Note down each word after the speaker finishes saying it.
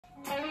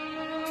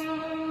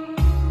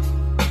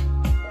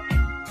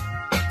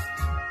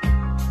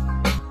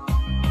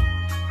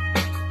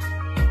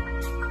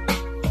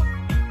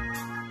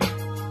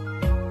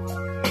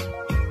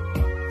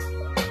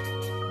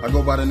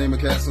go by the name of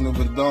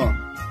Casanova the Dawn.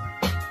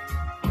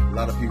 A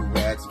lot of people were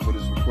asking for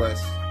this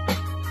request.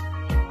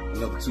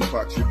 Another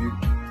Tupac tribute,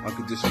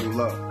 Unconditional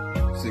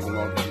Love. Sing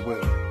along if you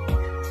will.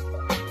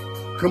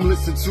 Come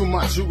listen to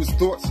my truest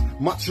thoughts,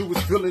 my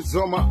truest feelings.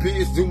 All my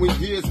peers doing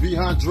years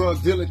behind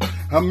drug dealing.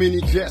 How many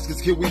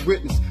caskets can we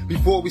witness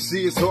before we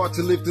see it's hard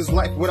to live this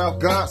life without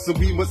God? So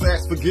we must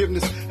ask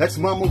forgiveness. Ask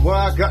mama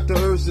why I got the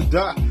urge to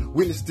die.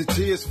 Witness the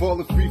tears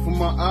falling free from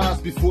my eyes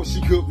before she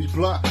could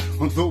reply.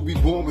 Although we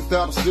born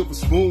without a silver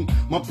spoon,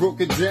 my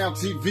broken down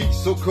TV,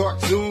 so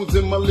cartoons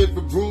in my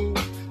living room.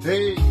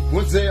 Hey,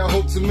 one day I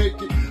hope to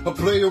make it a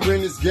player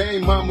in this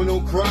game. Mama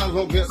don't cry,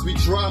 long as we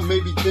try,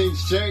 maybe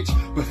things change.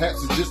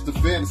 Perhaps it's just a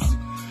fantasy,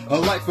 a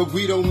life where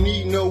we don't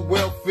need no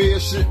welfare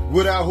shit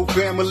with our whole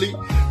family.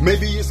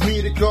 Maybe it's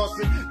me that caused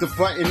it, the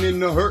fighting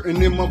and the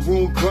hurting in my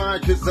room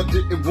crying, cause I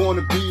didn't want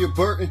to be a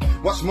burden.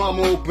 Watch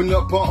mama open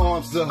up her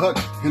arms to hug,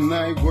 and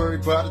I ain't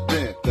worried about a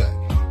damn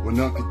thing when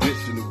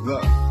unconditional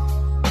love.